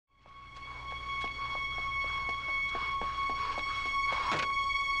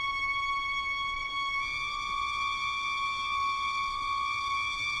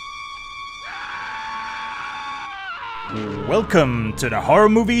Welcome to the Horror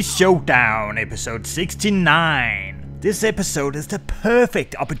Movie Showdown, episode 69. This episode is the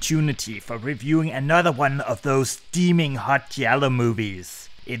perfect opportunity for reviewing another one of those steaming hot Giallo movies.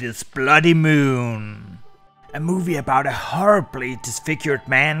 It is Bloody Moon. A movie about a horribly disfigured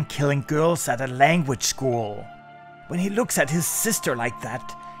man killing girls at a language school. When he looks at his sister like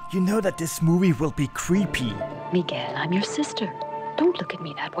that, you know that this movie will be creepy. Miguel, I'm your sister. Don't look at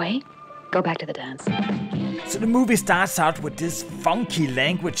me that way. Go back to the dance. So the movie starts out with this funky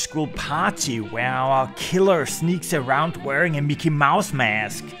language school party where our killer sneaks around wearing a Mickey Mouse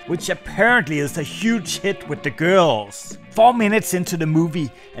mask, which apparently is a huge hit with the girls. 4 minutes into the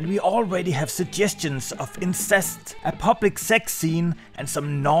movie and we already have suggestions of incest, a public sex scene and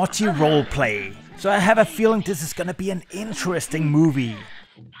some naughty roleplay. So I have a feeling this is gonna be an interesting movie.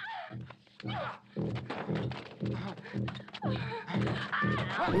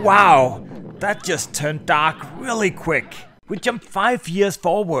 Wow, that just turned dark really quick. We jump 5 years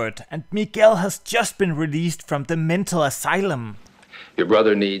forward and Miguel has just been released from the mental asylum. Your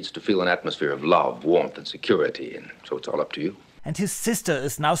brother needs to feel an atmosphere of love, warmth and security, and so it's all up to you. And his sister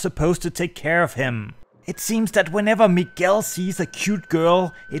is now supposed to take care of him. It seems that whenever Miguel sees a cute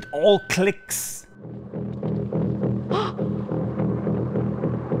girl, it all clicks.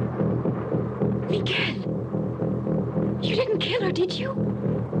 Miguel! You didn't kill her, did you?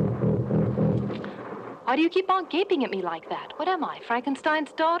 Why do you keep on gaping at me like that? What am I,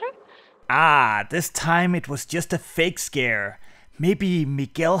 Frankenstein's daughter? Ah, this time it was just a fake scare. Maybe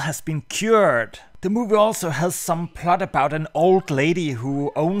Miguel has been cured. The movie also has some plot about an old lady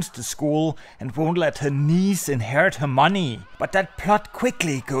who owns the school and won't let her niece inherit her money. But that plot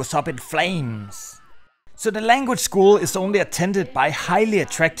quickly goes up in flames. So the language school is only attended by highly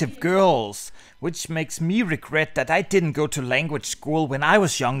attractive girls, which makes me regret that I didn't go to language school when I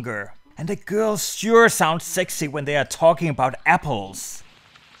was younger. And the girls sure sound sexy when they are talking about apples.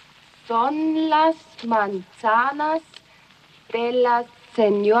 Son las manzanas de la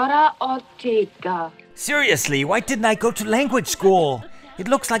Señora Ortega. Seriously, why didn't I go to language school? It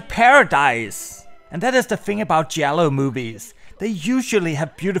looks like paradise. And that is the thing about Giallo movies. They usually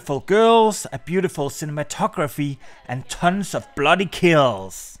have beautiful girls, a beautiful cinematography, and tons of bloody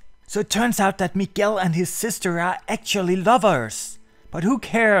kills. So it turns out that Miguel and his sister are actually lovers. But who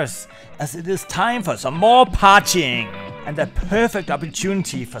cares, as it is time for some more partying and a perfect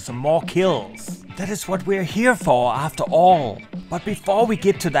opportunity for some more kills. That is what we're here for after all. But before we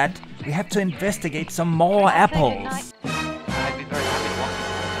get to that, we have to investigate some more apples. I'd be very happy to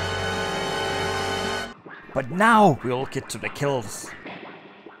walk. But now we'll get to the kills.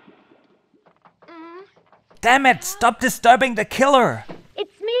 Damn it, stop disturbing the killer!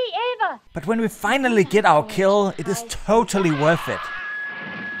 It's me, Eva. But when we finally get our kill, it is totally worth it.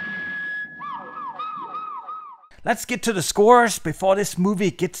 Let's get to the scores before this movie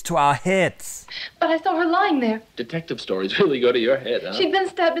gets to our heads. But I saw her lying there. Detective stories really go to your head, huh? She'd been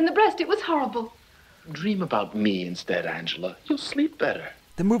stabbed in the breast. It was horrible. Dream about me instead, Angela. You'll sleep better.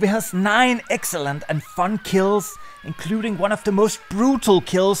 The movie has 9 excellent and fun kills, including one of the most brutal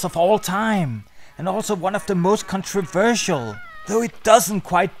kills of all time, and also one of the most controversial, though it doesn't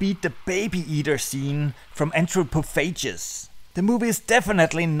quite beat the baby eater scene from Anthropophagus. The movie is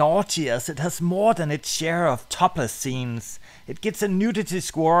definitely naughty as it has more than its share of topless scenes. It gets a nudity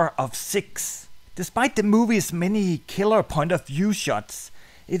score of 6. Despite the movie's many killer point of view shots,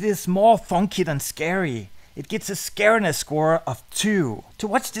 it is more funky than scary. It gets a scariness score of 2. To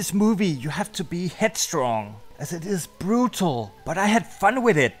watch this movie you have to be headstrong, as it is brutal, but I had fun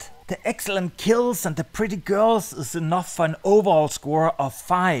with it. The excellent kills and the pretty girls is enough for an overall score of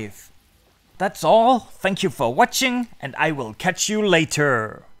 5. That's all, thank you for watching and I will catch you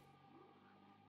later.